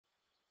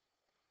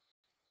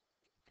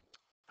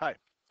Hi.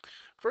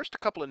 First, a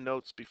couple of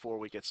notes before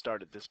we get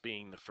started, this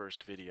being the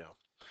first video.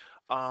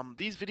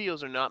 These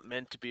videos are not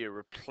meant to be a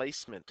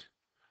replacement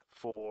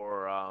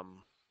for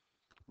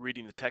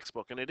reading the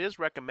textbook, and it is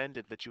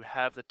recommended that you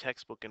have the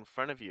textbook in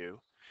front of you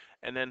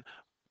and then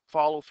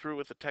follow through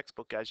with the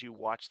textbook as you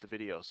watch the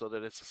video so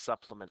that it's a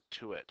supplement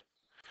to it.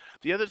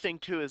 The other thing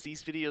too is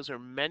these videos are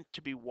meant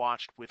to be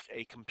watched with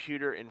a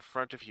computer in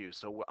front of you.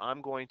 So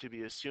I'm going to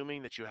be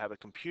assuming that you have a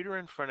computer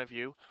in front of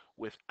you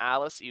with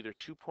Alice either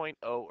 2.0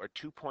 or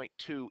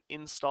 2.2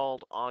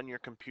 installed on your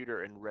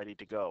computer and ready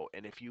to go.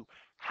 And if you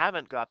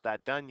haven't got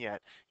that done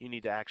yet, you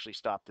need to actually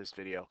stop this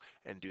video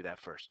and do that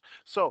first.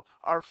 So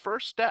our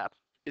first step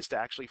is to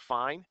actually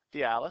find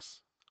the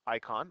Alice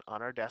icon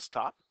on our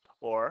desktop,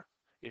 or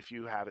if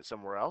you have it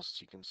somewhere else,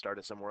 you can start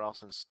it somewhere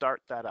else and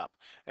start that up.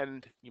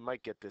 And you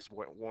might get this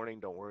warning,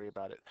 don't worry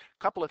about it.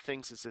 A couple of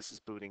things as this is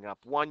booting up.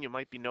 One, you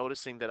might be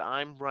noticing that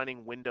I'm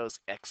running Windows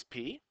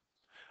XP.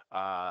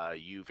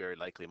 You very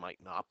likely might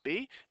not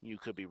be. You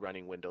could be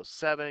running Windows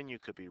 7. You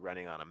could be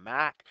running on a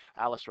Mac.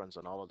 Alice runs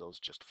on all of those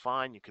just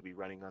fine. You could be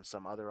running on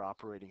some other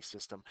operating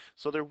system.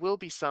 So there will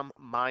be some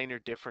minor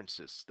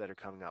differences that are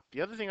coming up.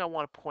 The other thing I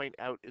want to point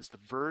out is the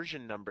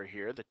version number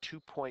here, the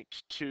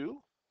 2.2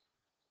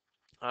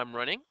 I'm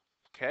running.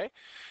 Okay.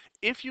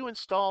 If you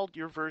installed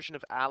your version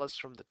of Alice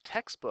from the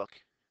textbook,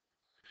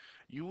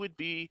 you would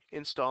be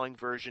installing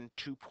version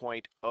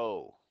 2.0.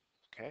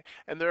 Okay,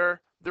 and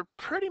they're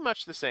pretty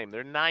much the same.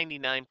 They're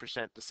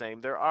 99% the same.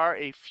 There are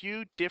a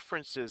few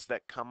differences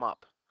that come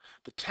up.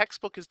 The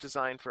textbook is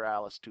designed for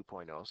Alice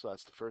 2.0, so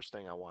that's the first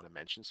thing I want to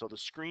mention. So the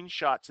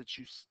screenshots that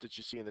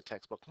you see in the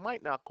textbook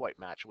might not quite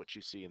match what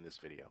you see in this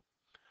video.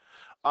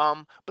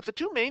 But the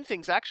two main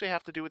things actually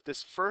have to do with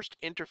this first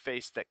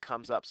interface that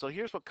comes up. So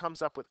here's what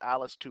comes up with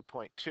Alice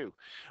 2.2.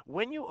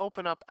 When you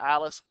open up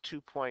Alice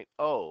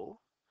 2.0,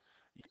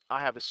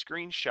 I have a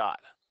screenshot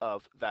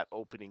of that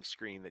opening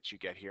screen that you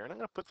get here. And I'm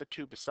going to put the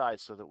two beside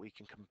so that we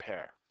can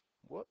compare.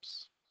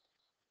 Whoops.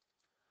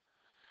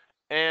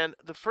 And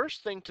the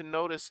first thing to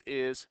notice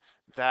is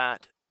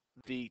that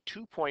the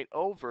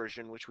 2.0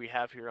 version, which we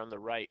have here on the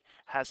right,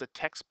 has a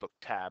textbook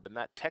tab. And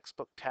that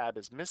textbook tab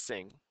is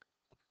missing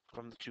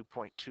from the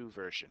 2.2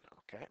 version.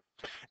 Okay.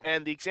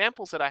 And the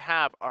examples that I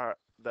have are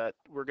that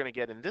we're going to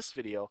get in this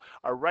video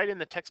are right in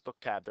the textbook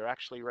tab. They're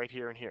actually right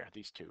here and here.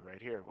 These two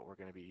right here are what we're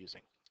going to be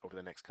using over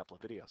the next couple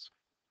of videos.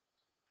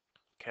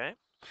 Okay.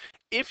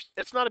 If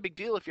it's not a big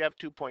deal if you have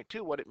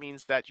 2.2, what it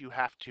means that you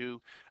have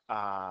to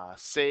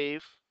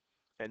save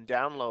and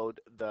download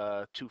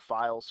the two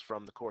files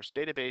from the course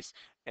database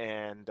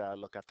and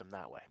look at them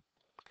that way.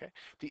 Okay.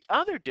 The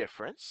other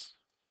difference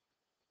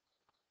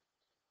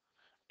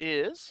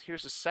is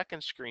here's a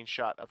second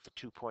screenshot of the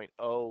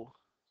 2.0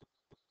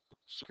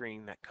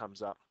 screen that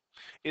comes up.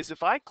 Is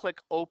if I click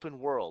open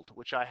world,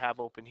 which I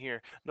have open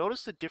here,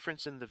 notice the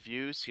difference in the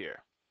views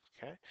here.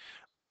 Okay.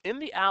 In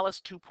the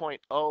Alice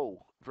 2.0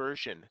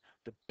 version,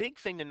 the big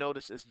thing to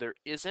notice is there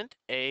isn't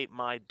a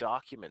My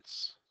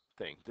Documents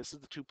thing. This is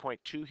the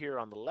 2.2 here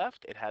on the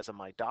left. It has a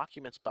My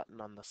Documents button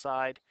on the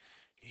side.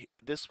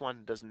 This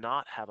one does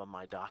not have a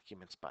My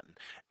Documents button.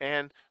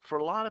 And for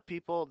a lot of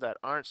people that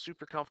aren't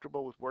super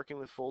comfortable with working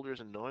with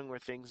folders and knowing where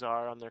things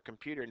are on their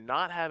computer,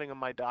 not having a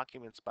My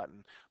Documents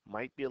button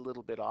might be a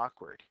little bit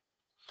awkward.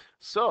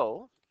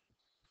 So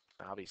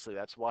obviously,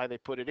 that's why they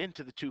put it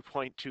into the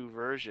 2.2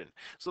 version.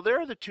 So there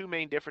are the two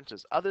main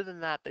differences. Other than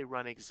that, they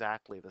run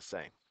exactly the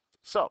same.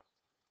 So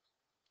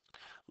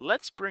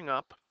let's bring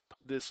up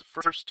this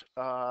first,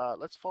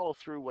 let's follow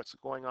through what's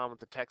going on with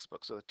the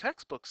textbook. So the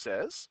textbook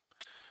says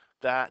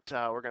that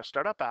we're going to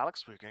start up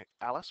Alice, we're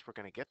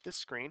going to get this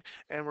screen,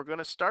 and we're going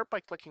to start by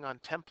clicking on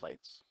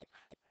templates,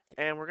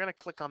 and we're going to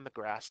click on the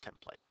grass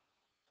template.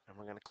 And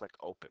we're going to click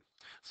open.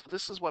 So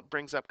this is what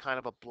brings up kind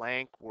of a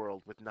blank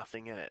world with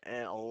nothing in it.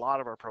 And a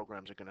lot of our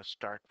programs are going to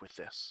start with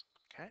this.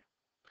 Okay.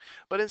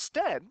 But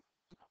instead,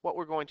 what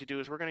we're going to do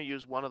is we're going to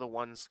use one of the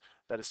ones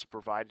that is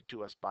provided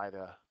to us by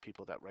the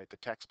people that write the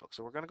textbook.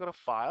 So we're going to go to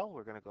File.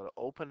 We're going to go to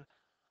Open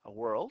a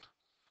World.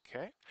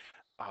 Okay.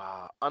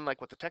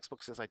 Unlike what the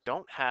textbook says, I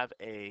don't have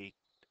a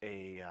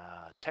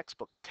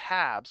textbook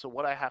tab. So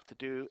what I have to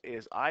do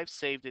is I've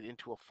saved it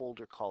into a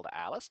folder called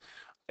Alice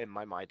in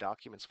my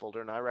Documents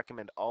folder, and I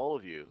recommend all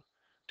of you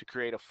to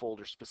create a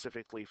folder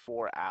specifically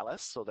for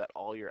Alice so that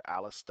all your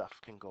Alice stuff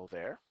can go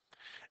there.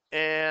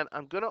 And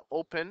I'm going to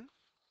open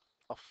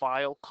a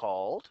file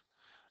called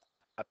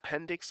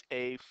Appendix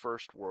A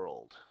First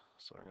World.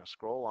 So I'm going to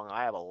scroll along.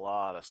 I have a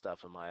lot of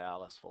stuff in my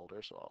Alice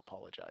folder, so I'll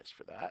apologize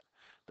for that.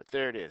 But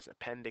there it is,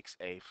 Appendix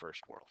A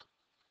First World.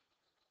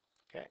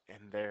 Okay,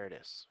 and there it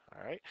is.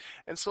 All right,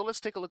 and so let's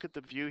take a look at the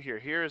view here.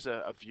 Here is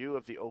a view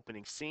of the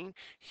opening scene.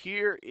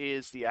 Here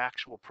is the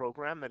actual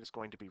program that is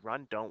going to be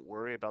run. Don't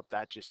worry about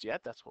that just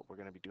yet. That's what we're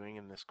going to be doing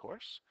in this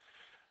course.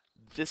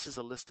 This is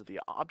a list of the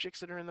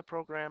objects that are in the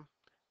program,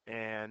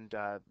 and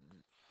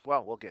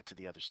well, we'll get to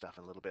the other stuff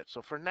in a little bit.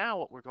 So for now,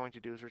 what we're going to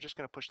do is we're just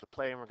going to push the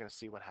play and we're going to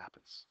see what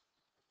happens.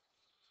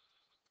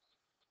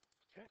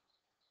 Okay.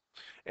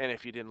 And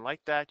if you didn't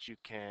like that, you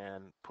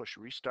can push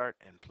restart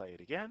and play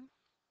it again.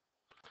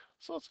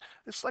 So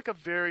it's like a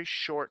very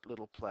short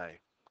little play.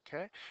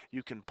 Okay,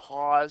 you can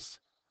pause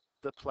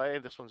the play.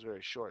 This one's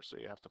very short, so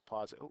you have to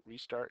pause it. Oh,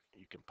 restart.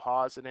 You can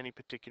pause at any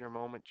particular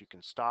moment. You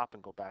can stop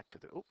and go back to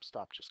the, oh,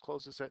 stop just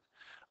closes it.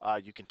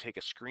 You can take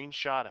a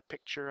screenshot, a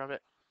picture of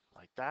it,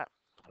 like that.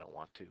 I don't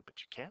want to, but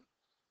you can.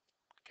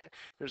 Okay.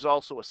 There's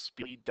also a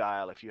speed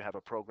dial if you have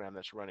a program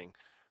that's running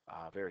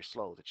very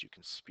slow that you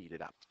can speed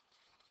it up.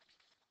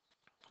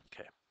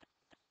 Okay.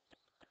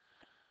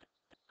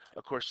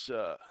 Of course,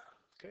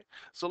 okay.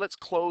 So let's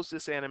close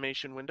this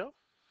animation window.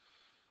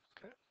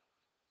 Okay.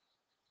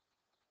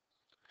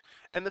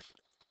 And the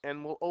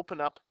and we'll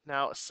open up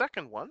now a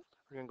second one.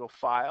 We're going to go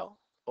File,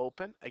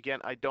 Open. Again,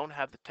 I don't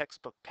have the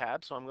textbook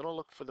tab, so I'm going to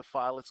look for the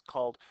file. It's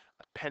called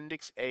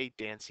Appendix A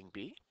Dancing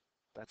Bee.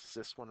 That's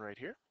this one right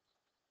here.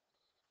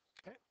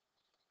 Okay.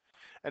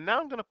 And now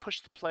I'm going to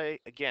push the play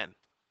again.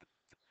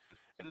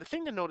 And the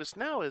thing to notice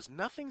now is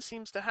nothing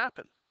seems to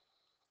happen.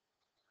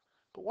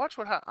 But watch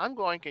what I'm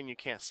going, and you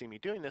can't see me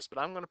doing this, but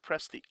I'm going to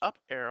press the up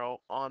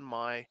arrow on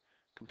my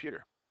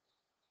computer.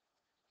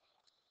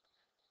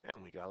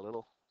 And we got a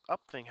little up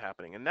thing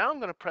happening. And now I'm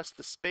going to press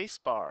the space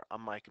bar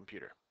on my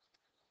computer.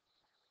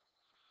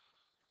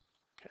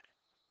 Okay.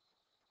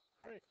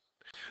 All right.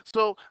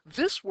 So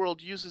this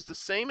world uses the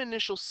same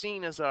initial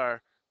scene as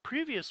our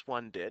previous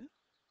one did.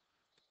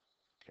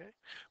 Okay.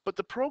 But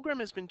the program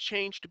has been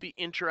changed to be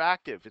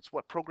interactive. It's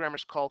what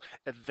programmers call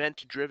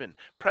event-driven.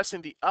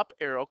 Pressing the up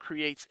arrow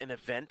creates an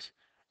event,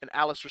 and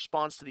Alice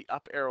responds to the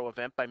up arrow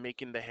event by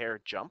making the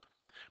hare jump.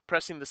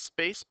 Pressing the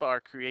space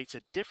bar creates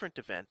a different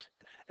event,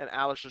 and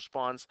Alice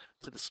responds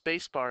to the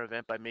space bar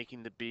event by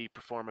making the bee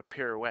perform a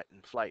pirouette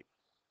in flight.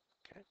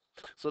 Okay.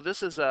 So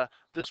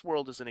this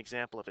world is an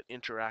example of an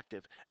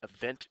interactive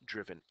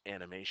event-driven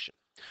animation.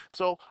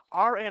 So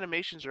our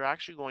animations are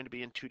actually going to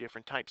be in two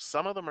different types.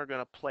 Some of them are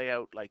going to play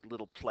out like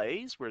little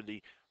plays where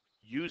the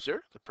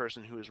user, the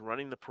person who is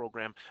running the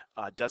program,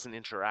 doesn't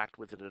interact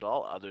with it at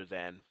all other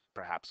than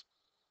perhaps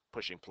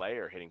pushing play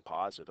or hitting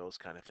pause or those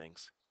kind of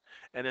things.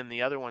 And then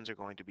the other ones are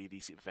going to be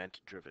these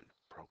event-driven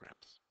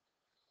programs.